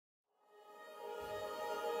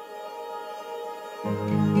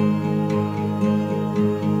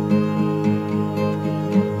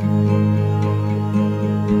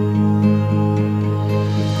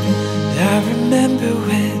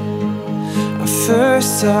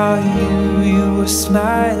First saw you, you were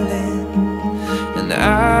smiling, and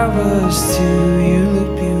I was too. You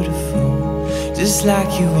look beautiful, just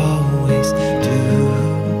like you always do.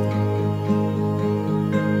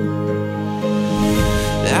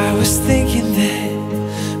 I was thinking that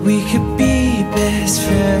we could be best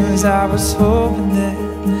friends. I was hoping that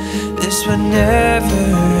this would never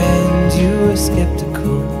end. You were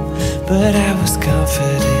skeptical, but I was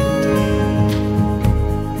confident.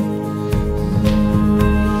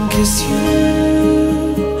 'Cause you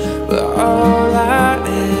were all I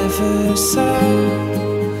ever saw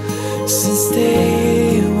since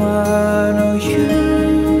day one. Oh, you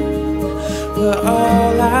were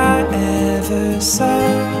all I ever saw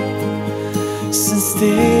since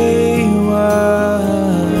day one.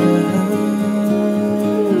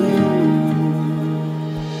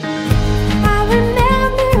 I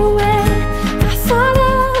remember when I thought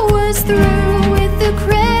I was through with the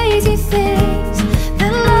crazy things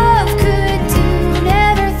that love could do.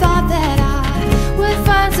 Never thought that I would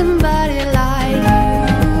find somebody like you.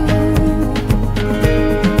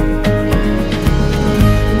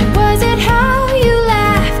 Was it how you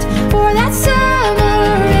laughed, or that summer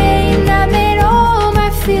rain that made all my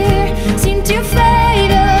fear seem to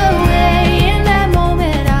fade away? In that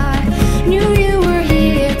moment I knew you were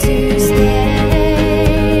here to stay.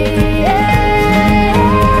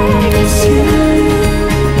 'Cause you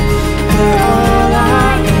Were all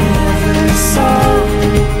I ever saw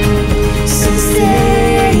since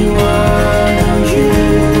day one. Oh, you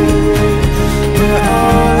were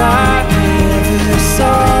all I ever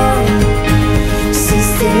saw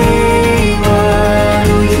since day one.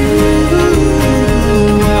 Oh, you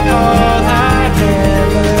were all I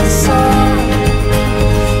ever saw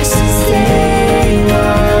since day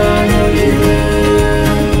one. Oh, you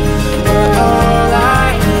were all I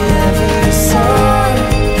ever saw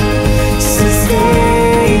since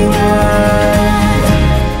day one.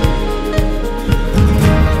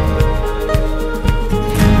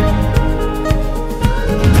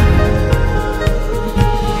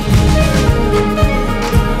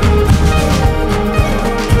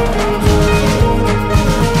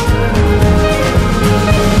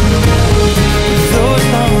 Those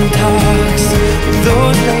long talks,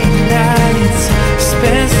 those late nights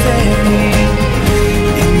spent staring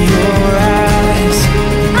in your eyes.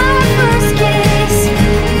 our first kiss,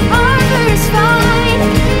 our first fight,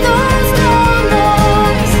 those long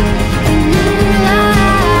walks in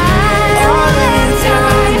moonlight. All that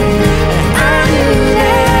time, I knew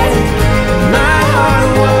that my heart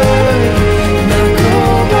would not go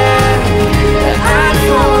back. That I'd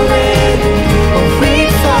fallen, or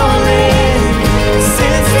we'd fallen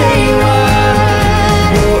since day one.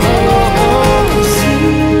 Oh, oh, oh, 'cause you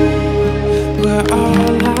were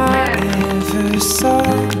all I ever saw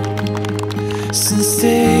since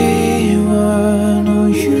day one. Oh,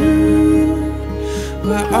 you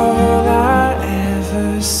were all I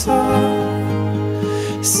ever saw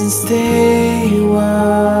since day one.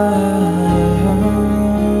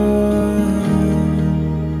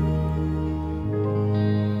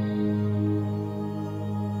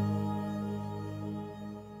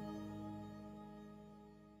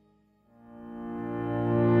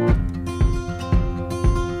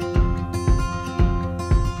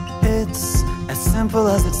 It's as simple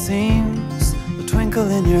as it seems, the twinkle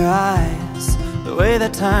in your eyes, the way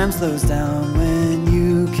that time slows down when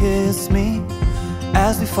you kiss me.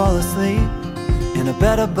 As we fall asleep in a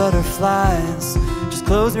bed of butterflies, just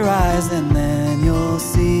close your eyes and then you'll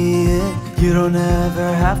see it. You don't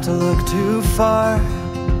ever have to look too far.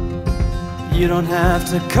 You don't have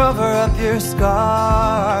to cover up your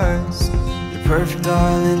scars. You're perfect,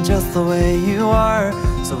 darling, just the way you are.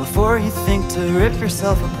 So before you think to rip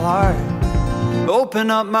yourself apart, open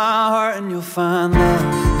up my heart and you'll find love,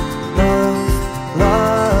 love,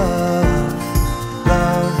 love,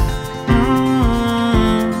 love.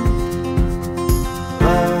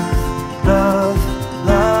 Love, love,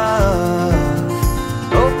 love.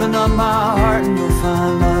 Open up my heart and you'll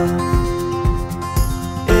find love.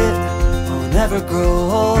 It will never grow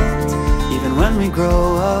old, even when we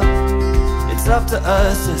grow up. It's up to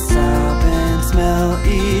us to stop and smell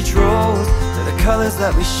each rose. They're the colors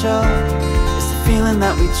that we show, it's the feeling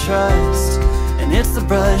that we trust, and it's the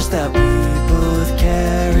brush that we both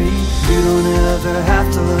carry. You don't ever have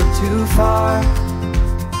to look too far.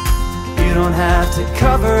 You don't have to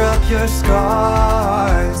cover up your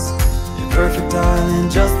scars. You're perfect, darling,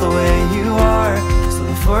 just the way you are. So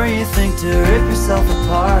before before you think to rip yourself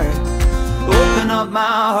apart, open up my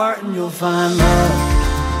heart and you'll find love,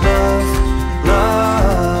 love, love,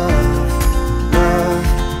 love.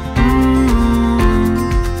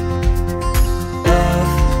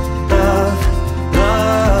 Love, love,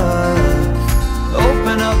 love.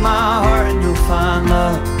 Open up my heart and you'll find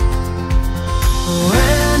love.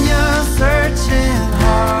 When you're searching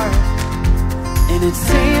hard and it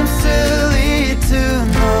seems to lead to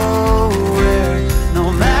nowhere, no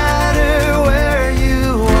matter where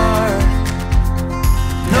you are,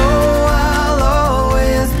 know I'll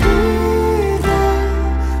always be there.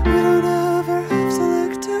 You don't ever have to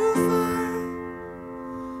look too far.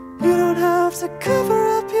 You don't have to cover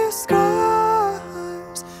up your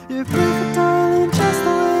scars. You're perfect, darling, just the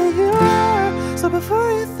way you are. So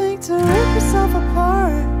before you think to rip yourself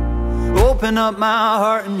apart, open up my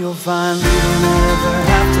heart and you'll find you don't ever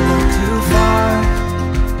have to look too far.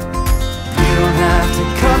 You don't have to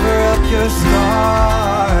cover up your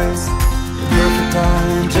scars. You're perfect,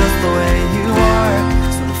 darling, just the way you are.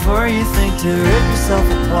 So before you think to rip yourself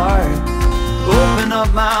apart, open up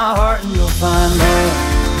my heart and you'll find love,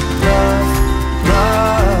 love,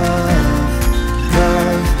 love,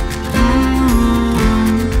 love.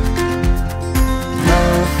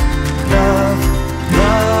 Love, love,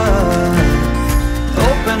 love.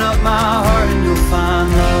 Open up my heart and you'll find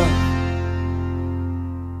love.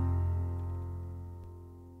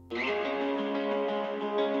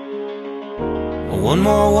 One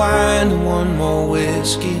more wine and one more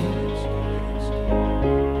whiskey.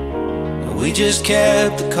 We just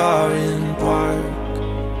kept the car in park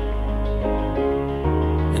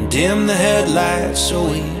and dim the headlights so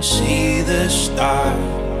we see the stars.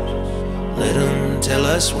 Let them tell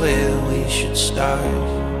us where we should start.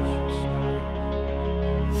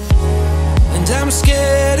 And I'm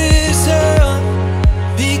scared as hell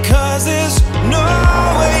because there's no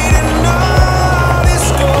way to know this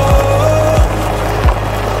goal.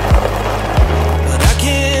 But I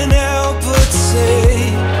can't help but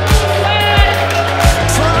say,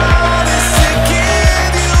 promise to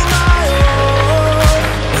give you my all.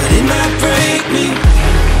 But it might break me.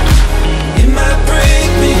 It might break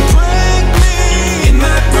me. It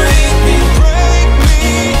might break me.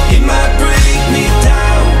 It might break me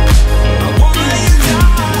down. I won't let you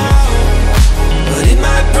down. But it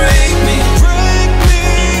might break me.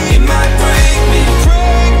 It might break me.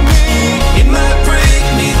 It might break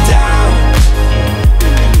me down.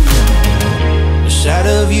 The sight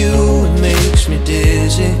of you, it makes me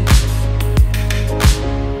dizzy.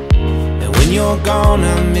 And when you're gone, I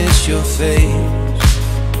miss your face.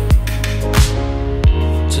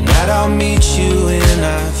 Tonight I'll meet you in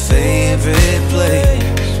our favorite place.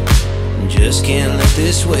 Just can't let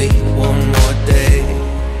this wait one more day.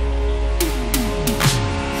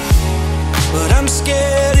 But I'm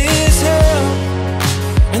scared